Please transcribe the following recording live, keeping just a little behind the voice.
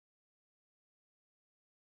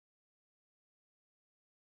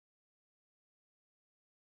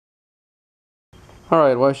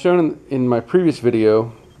Alright, well, I've shown in my previous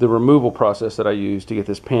video the removal process that I used to get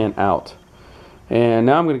this pan out. And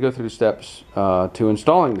now I'm going to go through the steps to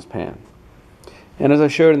installing this pan. And as I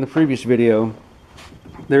showed in the previous video,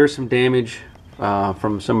 there is some damage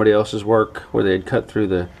from somebody else's work where they had cut through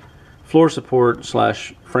the floor support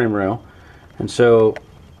slash frame rail. And so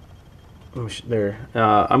I'm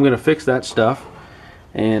going to fix that stuff.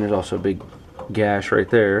 And there's also a big gash right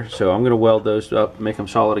there. So I'm going to weld those up, make them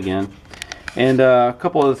solid again. And a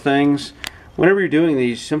couple other things. Whenever you're doing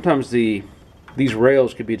these, sometimes these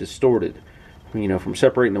rails could be distorted. You know, from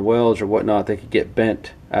separating the welds or whatnot, they could get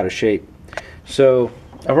bent out of shape. So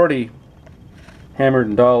I've already hammered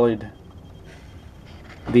and dollied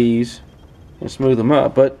these and smooth them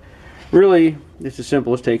up. But really, it's as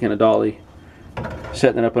simple as taking a dolly,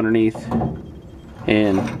 setting it up underneath,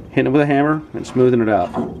 and hitting it with a hammer and smoothing it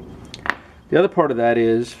out. The other part of that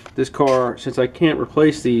is this car, since I can't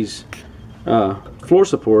replace these floor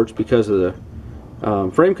supports because of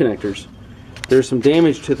the frame connectors, there's some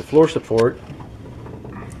damage to the floor support.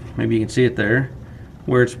 Maybe you can see it there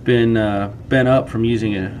where it's been bent up from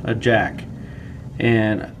using a jack.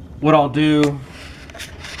 And what I'll do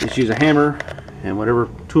is use a hammer and whatever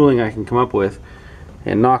tooling I can come up with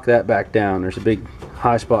and knock that back down. There's a big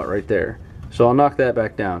high spot right there, so I'll knock that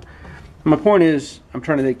back down. My point is, I'm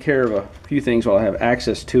trying to take care of a few things while I have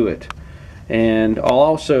access to it. And I'll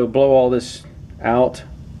also blow all this out,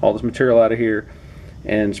 all this material out of here,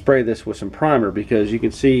 and spray this with some primer, because you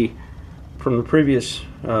can see from the previous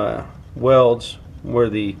welds where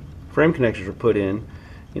the frame connectors are put in,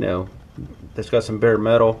 you know, that's got some bare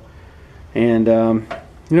metal. And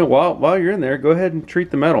you know, while you're in there, go ahead and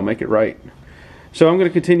treat the metal, make it right. So I'm going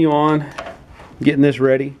to continue on getting this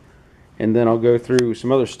ready, and then I'll go through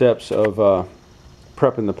some other steps of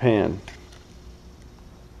prepping the pan.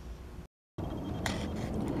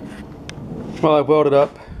 Well, I've welded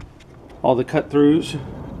up all the cut throughs,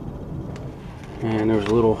 and there was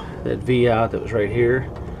a little that V out that was right here,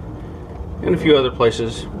 and a few other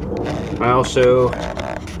places. I also,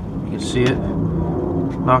 you can see it,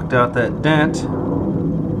 knocked out that dent,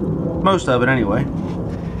 most of it anyway,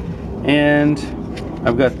 and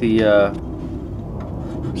I've got the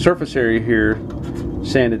surface area here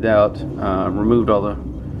sanded out, removed all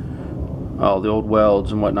the old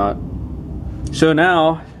welds and whatnot. So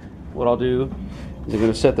now what I'll do is I'm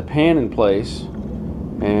going to set the pan in place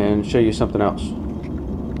and show you something else.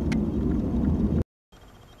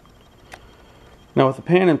 Now with the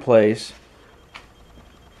pan in place,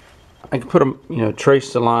 I can put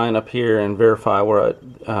trace the line up here and verify where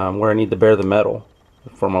I need to bare the metal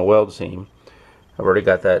for my weld seam. I've already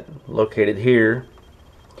got that located here,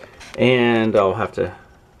 and I'll have to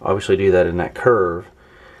obviously do that in that curve.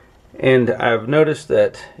 And I've noticed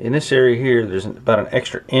that in this area here, there's about an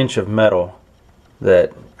extra inch of metal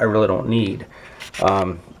that I really don't need.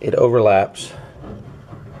 It overlaps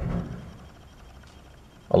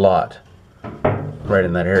a lot right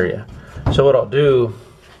in that area. So what I'll do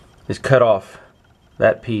is cut off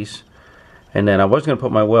that piece, and then I was going to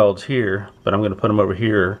put my welds here, but I'm going to put them over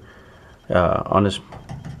here on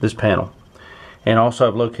this panel. And also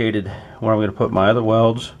I've located where I'm going to put my other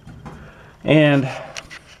welds, and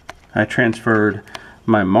I transferred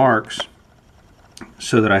my marks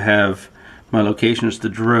so that I have my locations to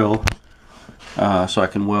drill, so I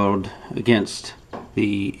can weld against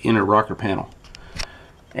the inner rocker panel.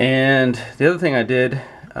 And the other thing I did,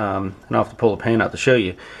 and I'll have to pull the pan out to show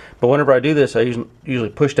you, but whenever I do this, I usually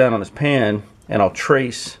push down on this pan and I'll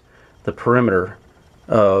trace the perimeter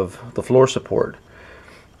of the floor support.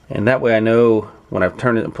 And that way I know when I've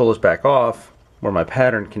turned it and pull this back off where my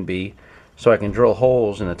pattern can be, so I can drill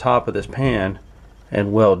holes in the top of this pan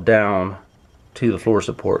and weld down to the floor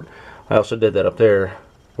support. I also did that up there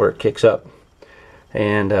where it kicks up.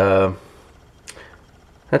 And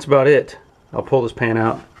that's about it. I'll pull this pan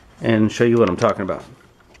out and show you what I'm talking about.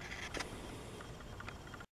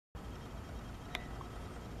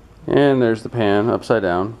 And there's the pan upside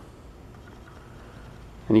down.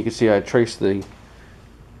 And you can see I traced the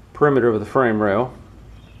perimeter of the frame rail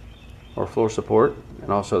or floor support,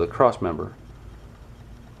 and also the cross member,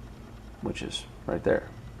 which is right there.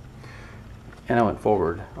 And I went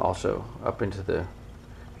forward also up into the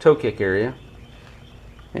toe kick area,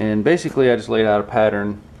 and basically I just laid out a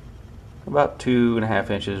pattern about 2.5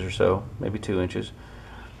 inches or so, maybe 2 inches,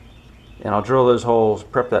 and I'll drill those holes,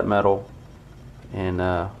 prep that metal, and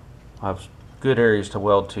I'll have good areas to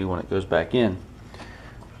weld to when it goes back in.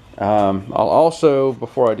 I'll also,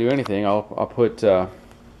 before I do anything, I'll put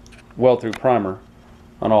weld through primer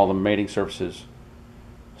on all the mating surfaces,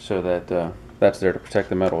 so that that's there to protect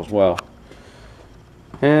the metal as well.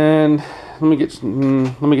 And let me get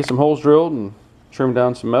some holes drilled and trim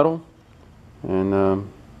down some metal,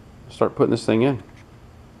 and start putting this thing in.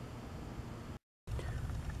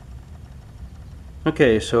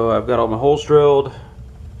 Okay, so I've got all my holes drilled.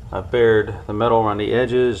 I've bared the metal around the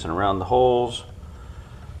edges and around the holes,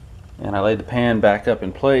 and I laid the pan back up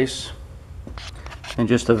in place. And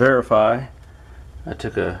just to verify, I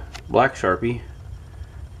took a black Sharpie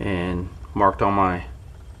and marked all my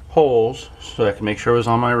holes so I can make sure it was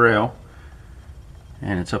on my rail,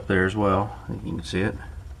 and it's up there as well. I think you can see it.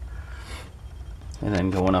 And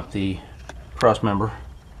then going up the cross member,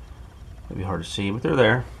 it'd be hard to see, but they're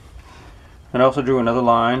there. And I also drew another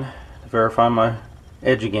line to verify my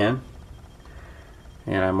edge again,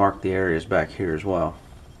 and I marked the areas back here as well.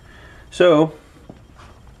 So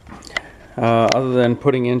other than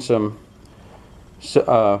putting in some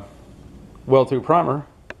weld through primer,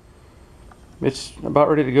 it's about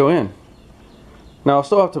ready to go in. Now I'll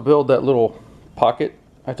still have to build that little pocket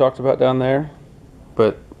I talked about down there,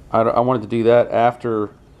 but I wanted to do that after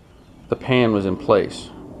the pan was in place,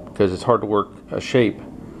 because it's hard to work a shape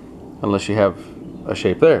unless you have a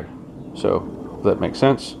shape there. So if that makes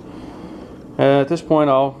sense. At this point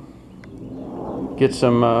I'll get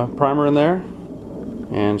some primer in there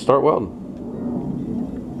and start welding.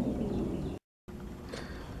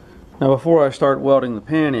 Now before I start welding the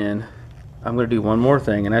pan in, I'm going to do one more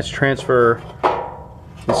thing, and that's transfer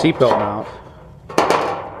the seatbelt mount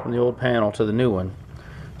from the old panel to the new one.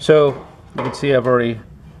 So you can see I've already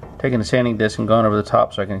taken a sanding disc and gone over the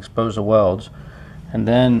top so I can expose the welds. And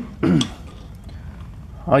then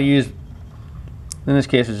I'll use, in this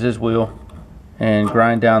case it's this wheel, and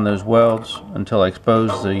grind down those welds until I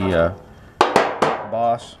expose the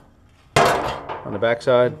boss on the back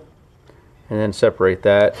side, and then separate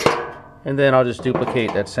that. And then I'll just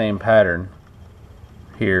duplicate that same pattern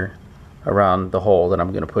here around the hole that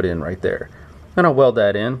I'm going to put in right there. Then I'll weld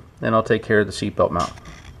that in, and I'll take care of the seatbelt mount.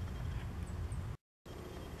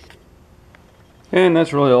 And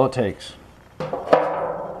that's really all it takes.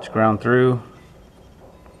 Just ground through,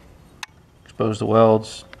 expose the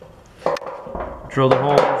welds, drill the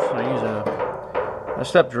holes. I use a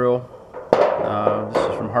step drill.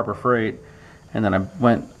 This is from Harbor Freight, and then I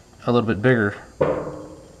went a little bit bigger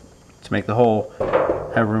to make the hole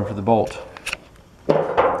have room for the bolt.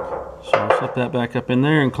 So I'll slip that back up in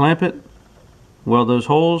there and clamp it, weld those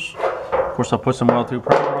holes. Of course I'll put some weld through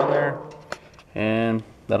primer on there, and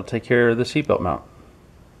that'll take care of the seatbelt mount.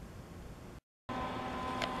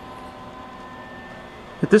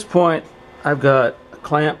 At this point I've got a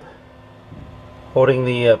clamp holding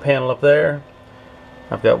the panel up there.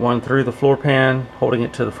 I've got one through the floor pan holding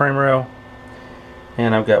it to the frame rail,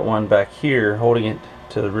 and I've got one back here holding it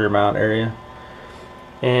to the rear mount area.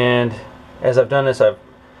 And as I've done this,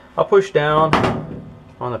 I'll push down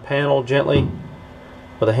on the panel gently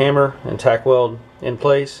with a hammer and tack weld in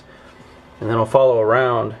place, and then I'll follow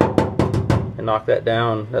around and knock that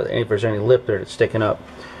down if there's any lip there that's sticking up.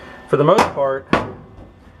 For the most part,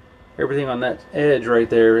 everything on that edge right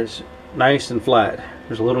there is nice and flat.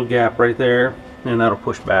 There's a little gap right there, and that'll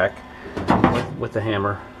push back with the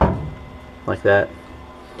hammer like that.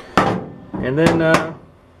 And then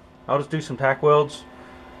I'll just do some tack welds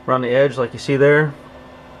around the edge like you see there.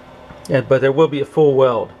 But there will be a full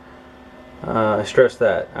weld. I stress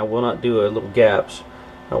that. I will not do a little gaps.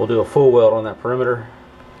 I will do a full weld on that perimeter,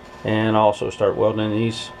 and I'll also start welding in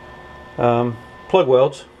these plug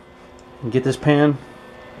welds and get this pan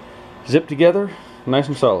zipped together nice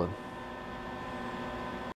and solid.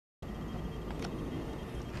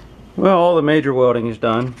 Well, all the major welding is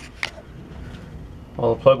done.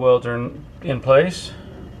 All the plug welds are in place,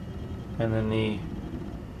 and then the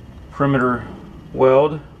perimeter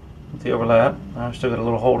weld with the overlap. I've still got a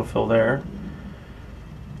little hole to fill there.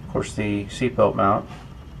 Of course, the seatbelt mount,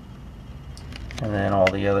 and then all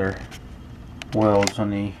the other welds on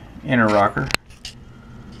the inner rocker.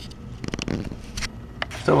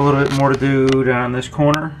 Still a little bit more to do down this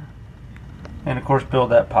corner, and of course build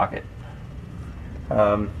that pocket.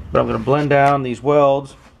 But I'm going to blend down these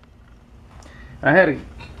welds. I had a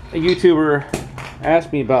YouTuber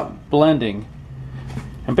ask me about blending,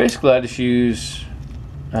 and basically I just use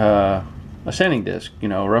a sanding disc, you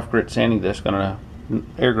know, a rough grit sanding disc on an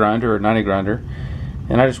air grinder or 90 grinder,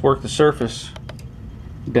 and I just work the surface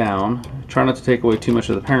down, try not to take away too much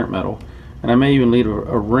of the parent metal, and I may even leave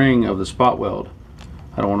a ring of the spot weld.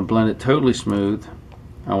 I don't want to blend it totally smooth.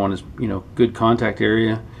 I want a, you know, good contact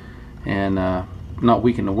area and not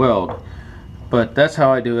weaken the weld. But that's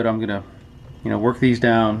how I do it. I'm gonna, you know, work these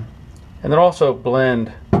down, and then also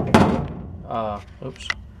blend,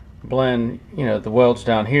 blend, you know, the welds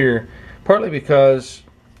down here partly because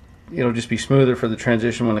it'll just be smoother for the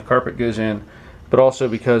transition when the carpet goes in, but also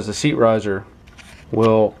because the seat riser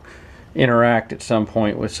will interact at some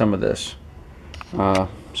point with some of this.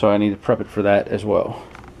 So I need to prep it for that as well.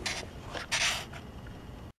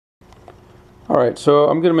 Alright, so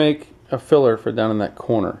I'm going to make a filler for down in that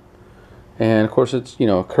corner. And of course it's,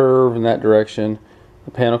 a curve in that direction.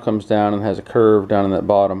 The panel comes down and has a curve down in that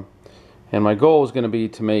bottom. And my goal is going to be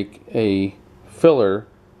to make a filler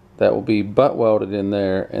that will be butt welded in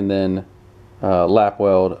there and then lap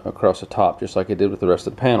weld across the top, just like I did with the rest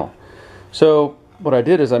of the panel. So what I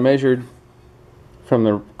did is I measured from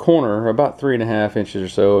the corner about 3.5 inches or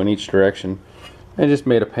so in each direction and just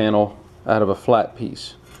made a panel out of a flat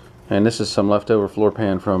piece. And this is some leftover floor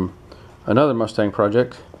pan from another Mustang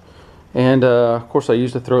project. And of course I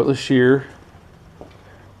used a throatless shear.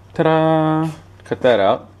 Ta-da! Cut that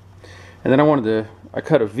out. And then I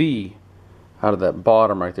cut a V out of that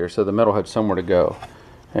bottom right there so the metal had somewhere to go.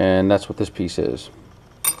 And that's what this piece is.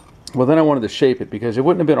 Well, then I wanted to shape it because it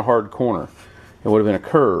wouldn't have been a hard corner. It would have been a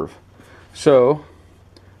curve. So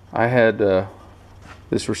I had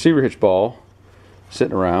this receiver hitch ball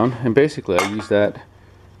sitting around, and basically I used that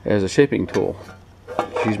as a shaping tool.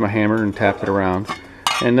 Used my hammer and tapped it around,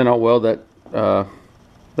 and then I'll weld that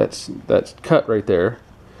that's cut right there,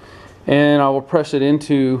 and I will press it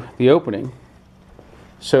into the opening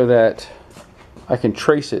so that I can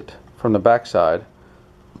trace it from the back side,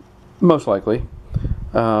 most likely,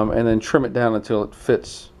 and then trim it down until it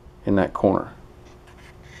fits in that corner.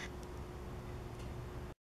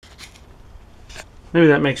 Maybe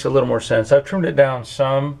that makes a little more sense. I've trimmed it down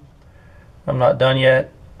some. I'm not done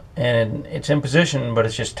yet, and it's in position, but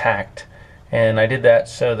it's just tacked. And I did that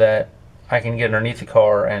so that I can get underneath the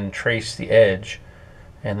car and trace the edge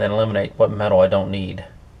and then eliminate what metal I don't need.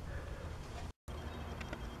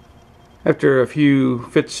 After a few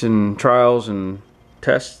fits and trials and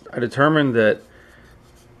tests, I determined that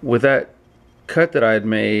with that cut that I had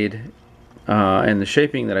made and the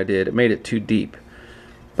shaping that I did, it made it too deep.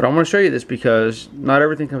 But I'm going to show you this because not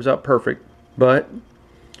everything comes out perfect, but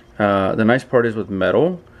the nice part is with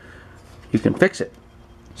metal, you can fix it.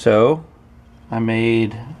 So I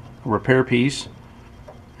made a repair piece,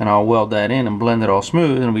 and I'll weld that in and blend it all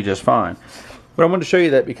smooth, and it'll be just fine. But I wanted to show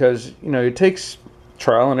you that because it takes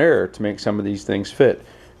trial and error to make some of these things fit.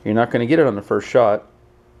 You're not going to get it on the first shot.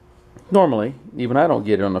 Normally, even I don't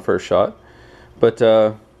get it on the first shot. But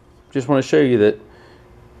just want to show you that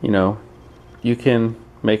you can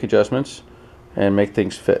make adjustments and make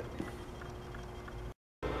things fit.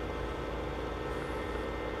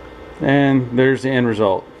 And there's the end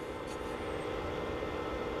result.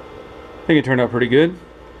 I think it turned out pretty good,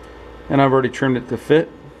 and I've already trimmed it to fit,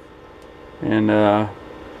 and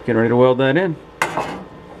getting ready to weld that in.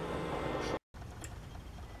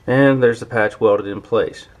 And there's the patch welded in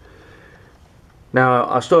place. Now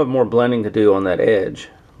I still have more blending to do on that edge,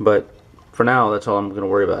 but for now that's all I'm going to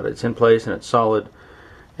worry about. It's in place and it's solid,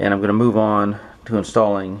 and I'm going to move on to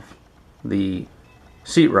installing the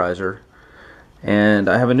seat riser. And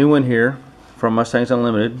I have a new one here from Mustangs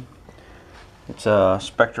Unlimited. It's a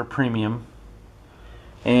Spectra Premium,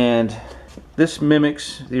 and this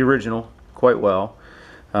mimics the original quite well.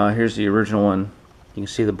 Here's the original one. You can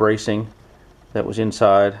see the bracing that was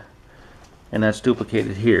inside, and that's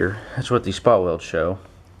duplicated here. That's what the spot welds show,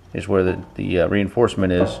 is where the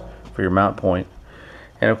reinforcement is for your mount point.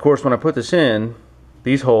 And of course when I put this in,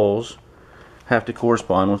 these holes have to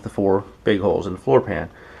correspond with the 4 big holes in the floor pan.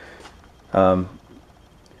 Kind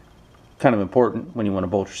of important when you want to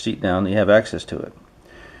bolt your seat down that you have access to it.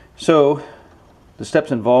 So the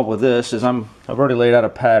steps involved with this is I've already laid out a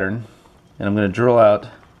pattern, and I'm going to drill out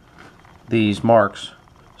these marks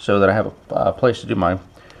so that I have a place to do my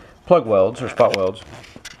plug welds or spot welds.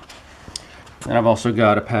 And I've also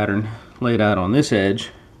got a pattern laid out on this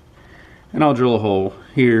edge, and I'll drill a hole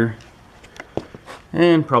here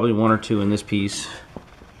and probably 1 or 2 in this piece,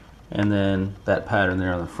 and then that pattern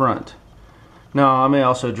there on the front. Now I may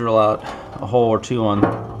also drill out a hole or 2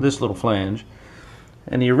 on this little flange.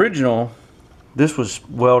 And the original, this was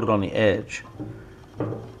welded on the edge,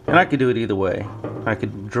 and I could do it either way. I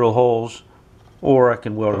could drill holes, or I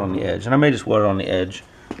can weld it on the edge, and I may just weld it on the edge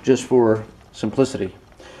just for simplicity.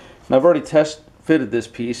 Now I've already test fitted this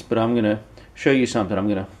piece, but I'm going to show you something. I'm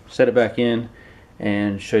going to set it back in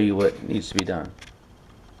and show you what needs to be done.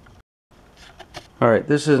 Alright,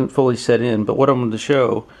 this isn't fully set in, but what I'm going to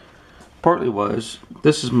show partly was,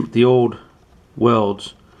 this is the old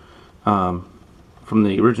welds from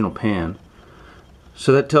the original pan.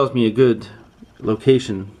 So that tells me a good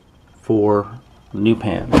location for the new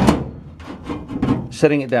pan.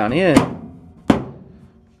 Setting it down in,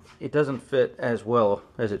 it doesn't fit as well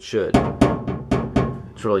as it should.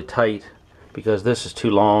 It's really tight because this is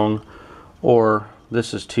too long, or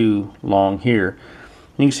this is too long here.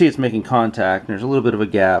 And you can see it's making contact, and there's a little bit of a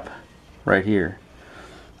gap right here.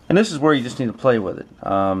 And this is where you just need to play with it.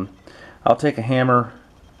 I'll take a hammer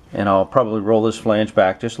and I'll probably roll this flange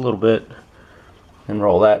back just a little bit and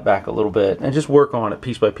roll that back a little bit and just work on it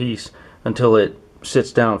piece by piece until it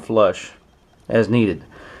sits down flush as needed.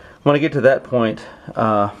 When I get to that point,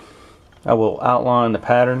 I will outline the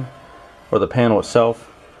pattern or the panel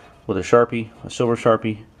itself with a Sharpie, a silver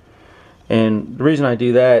Sharpie. And the reason I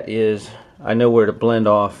do that is I know where to blend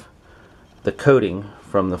off the coating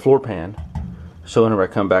from the floor pan, so whenever I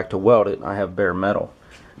come back to weld it, I have bare metal.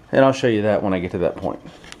 And I'll show you that when I get to that point.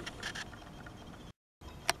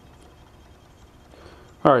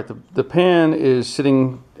 Alright, the pan is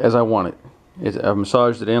sitting as I want it. I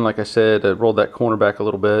massaged it in, like I said. I rolled that corner back a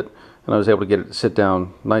little bit, and I was able to get it to sit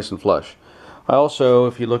down nice and flush. I also,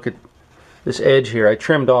 if you look at this edge here, I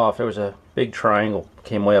trimmed off. There was a big triangle,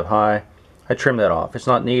 came way up high. I trimmed that off. It's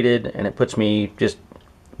not needed, and it puts me just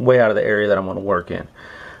way out of the area that I'm going to work in.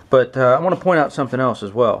 But I want to point out something else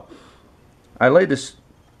as well. I laid this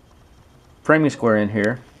framing square in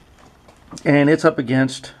here, and it's up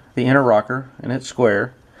against the inner rocker, and it's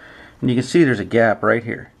square, and you can see there's a gap right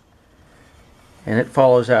here, and it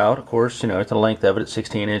follows out, of course, you know, at the length of it, it's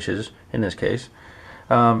 16 inches in this case,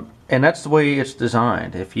 and that's the way it's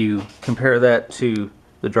designed. If you compare that to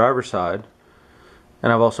the driver's side,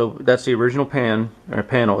 and I've also, that's the original panel,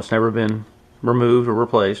 it's never been removed or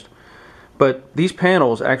replaced, but these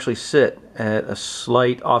panels actually sit at a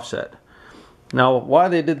slight offset. Now, why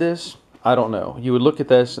they did this, I don't know. You would look at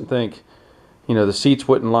this and think, you know, the seats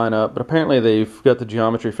wouldn't line up, but apparently they've got the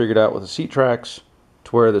geometry figured out with the seat tracks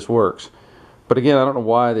to where this works. But again, I don't know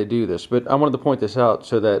why they do this, but I wanted to point this out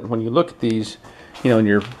so that when you look at these, you know, and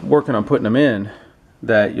you're working on putting them in,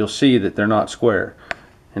 that you'll see that they're not square.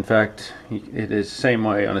 In fact, it is the same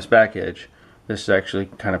way on this back edge. This is actually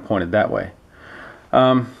kind of pointed that way.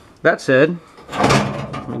 That said,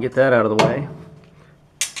 let me get that out of the way.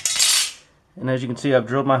 And as you can see, I've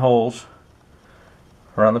drilled my holes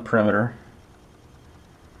around the perimeter.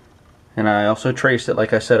 And I also traced it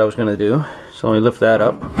like I said I was going to do. So let me lift that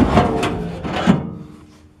up.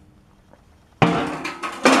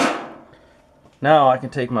 Now I can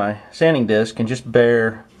take my sanding disc and just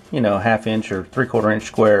bare, you know, 1/2 inch or 3/4 inch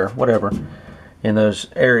square, whatever, in those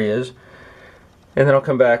areas. And then I'll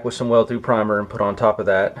come back with some weld through primer and put on top of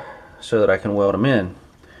that so that I can weld them in.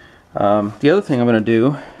 The other thing I'm going to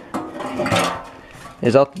do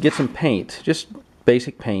is I'll get some paint, just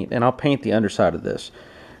basic paint, and I'll paint the underside of this.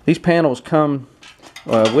 These panels come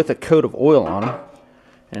with a coat of oil on them,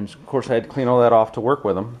 and of course I had to clean all that off to work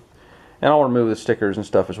with them. And I'll remove the stickers and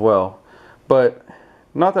stuff as well. But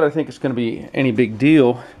not that I think it's going to be any big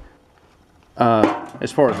deal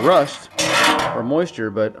as far as rust or moisture,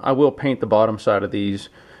 but I will paint the bottom side of these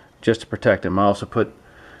just to protect them. I'll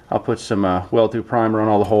put some weld through primer on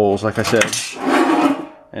all the holes, like I said,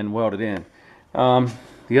 and weld it in.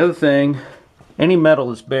 The other thing, any metal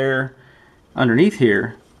that's bare underneath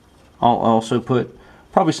here, I'll also put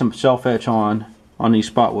probably some self-etch on these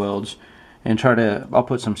spot welds, and I'll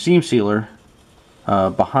put some seam sealer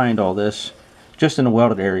behind all this, just in the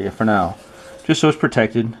welded area for now, just so it's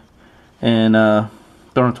protected and don't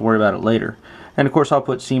have to worry about it later. And of course I'll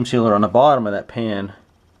put seam sealer on the bottom of that pan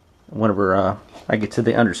whenever I get to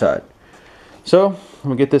the underside. So I'm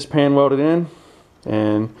going to get this pan welded in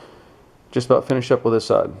and just about finish up with this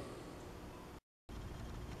side.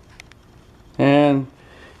 And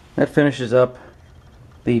that finishes up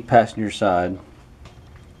the passenger side.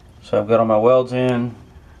 So I've got all my welds in.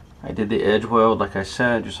 I did the edge weld like I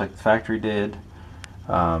said, just like the factory did.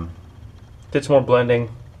 Did some more blending,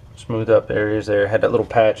 smoothed up areas there. Had that little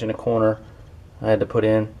patch in the corner I had to put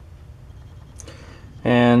in.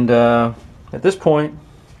 And at this point,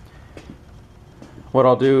 what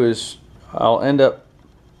I'll do is I'll end up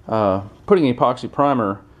putting epoxy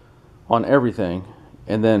primer on everything,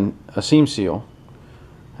 and then a seam seal,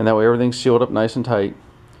 and that way everything's sealed up nice and tight.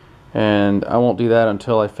 And I won't do that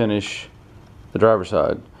until I finish the driver's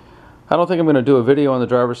side. I don't think I'm going to do a video on the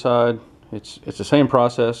driver's side. It's the same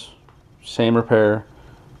process, same repair.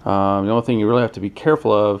 The only thing you really have to be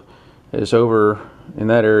careful of is over in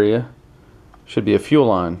that area should be a fuel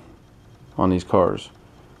line on these cars.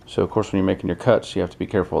 So of course when you're making your cuts you have to be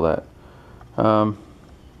careful of that.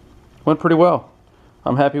 Went pretty well.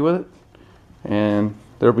 I'm happy with it, and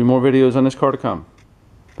there'll be more videos on this car to come.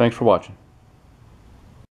 Thanks for watching.